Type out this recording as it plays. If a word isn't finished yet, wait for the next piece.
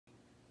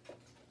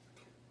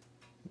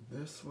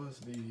This was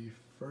the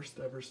first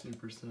ever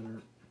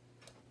supercenter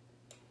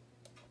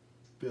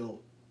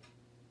built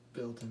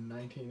in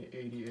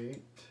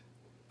 1988.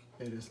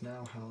 It is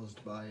now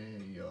housed by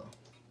a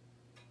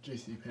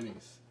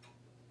jcpenneys.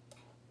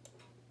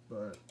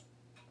 But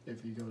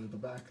if you go to the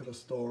back of the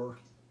store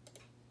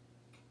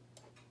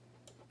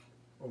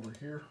over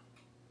here,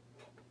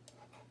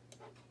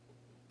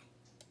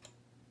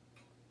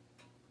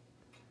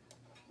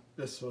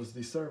 this was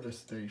the service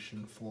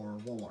station for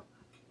Walmart.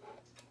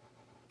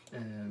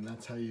 And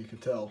that's how you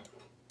could tell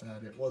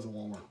that it was a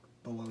Walmart.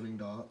 The loading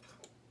dock,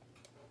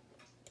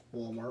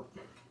 Walmart.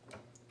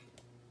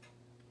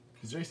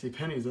 Because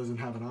jcpenneys doesn't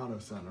have an auto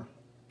center.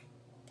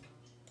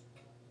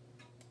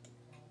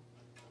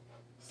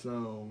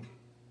 So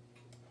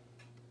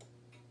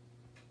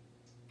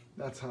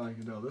that's how I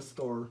could tell. This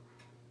store,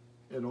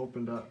 it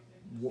opened up,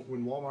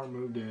 when Walmart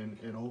moved in,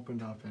 it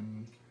opened up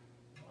in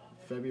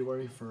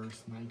February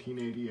 1st,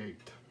 1988.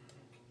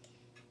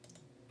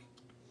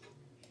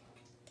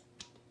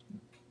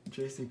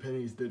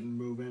 jcpenneys didn't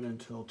move in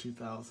until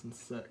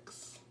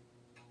 2006.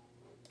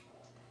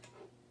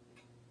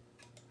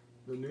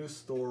 The new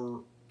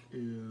store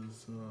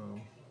is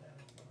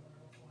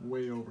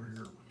way over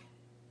here.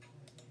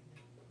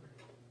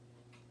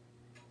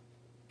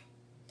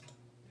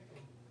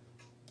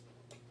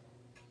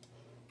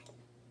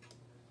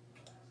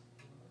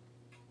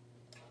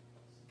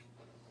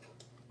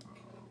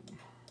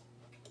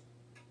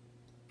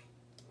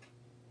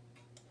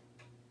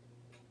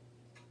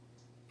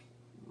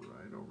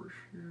 Over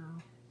here.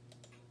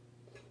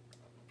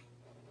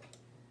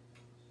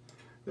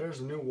 There's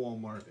a new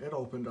Walmart. It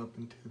opened up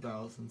in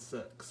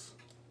 2006.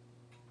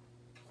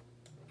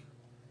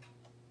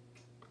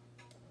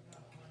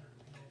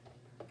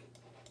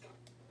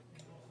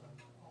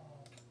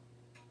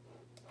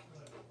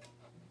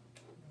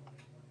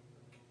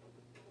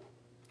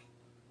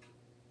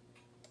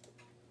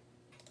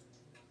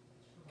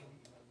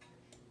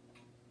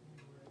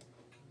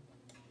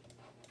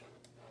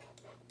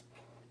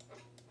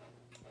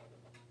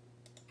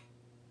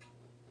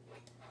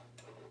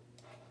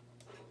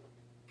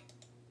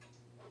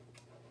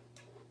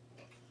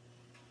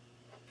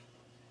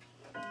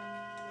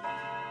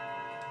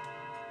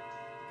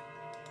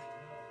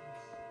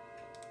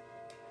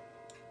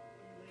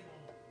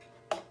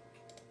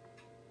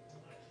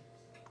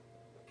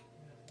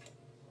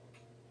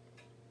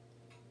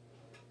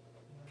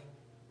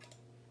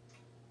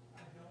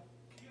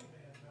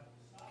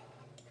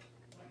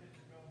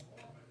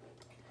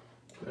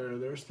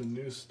 There's the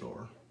new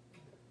store.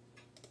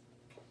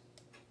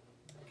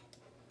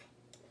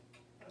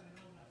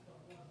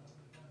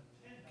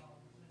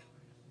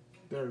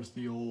 There's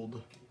the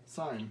old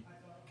sign.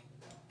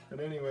 But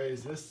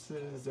anyways, this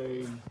is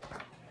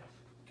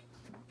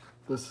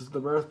the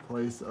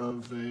birthplace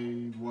of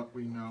what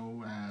we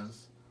know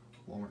as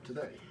Walmart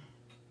today.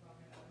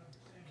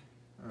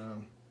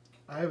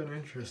 I have an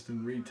interest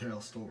in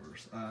retail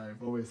stores.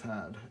 I've always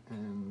had,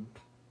 and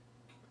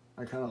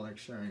I kind of like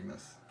sharing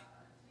this.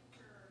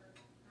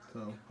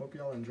 So, hope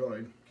y'all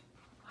enjoyed.